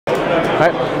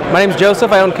Right. My name is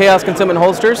Joseph. I own KAOS Concealment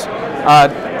holsters.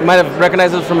 You might have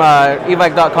recognized us from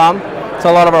evike.com.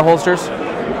 Sell a lot of our holsters.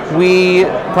 We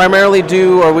primarily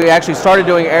do, or we actually started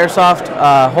doing airsoft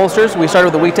holsters. We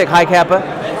started with the WeTech High Kappa.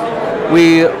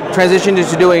 We transitioned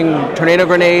into doing tornado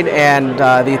grenade and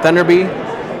the Thunder Bee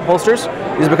holsters.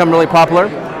 These have become really popular.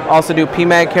 Also do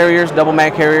PMAG carriers, double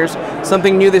mag carriers.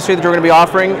 Something new this year that we're going to be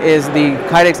offering is the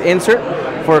Kydex insert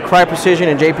for Cry Precision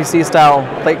and JPC style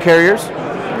plate carriers.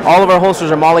 All of our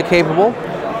holsters are MOLLE capable.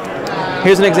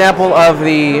 Here's an example of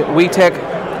the WeTech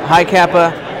High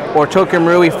Kappa or Tokyo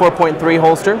Marui 4.3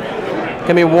 holster.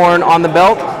 Can be worn on the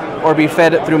belt or be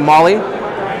fed through MOLLE.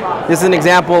 This is an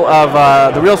example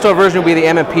of the real store version will be the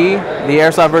M&P. The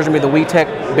airsoft version will be the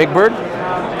WeTech Big Bird.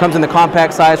 Comes in the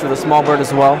compact size for the small bird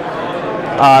as well.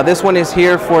 This one is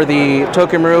here for the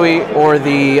Tokyo Marui or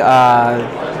the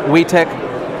WeTech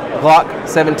Glock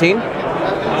 17.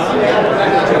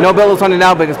 No belt loops on it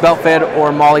now, but it's belt fed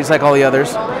or MOLLEs like all the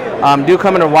others. Do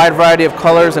come in a wide variety of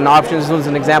colors and options. This is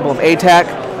an example of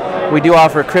ATAC. We do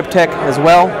offer Cryptech as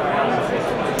well.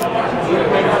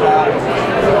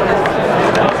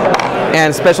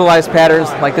 And specialized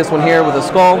patterns like this one here with a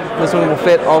skull. This one will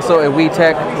fit also a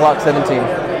WeTech Glock 17.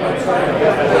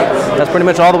 That's pretty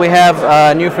much all that we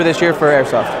have new for this year for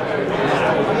airsoft.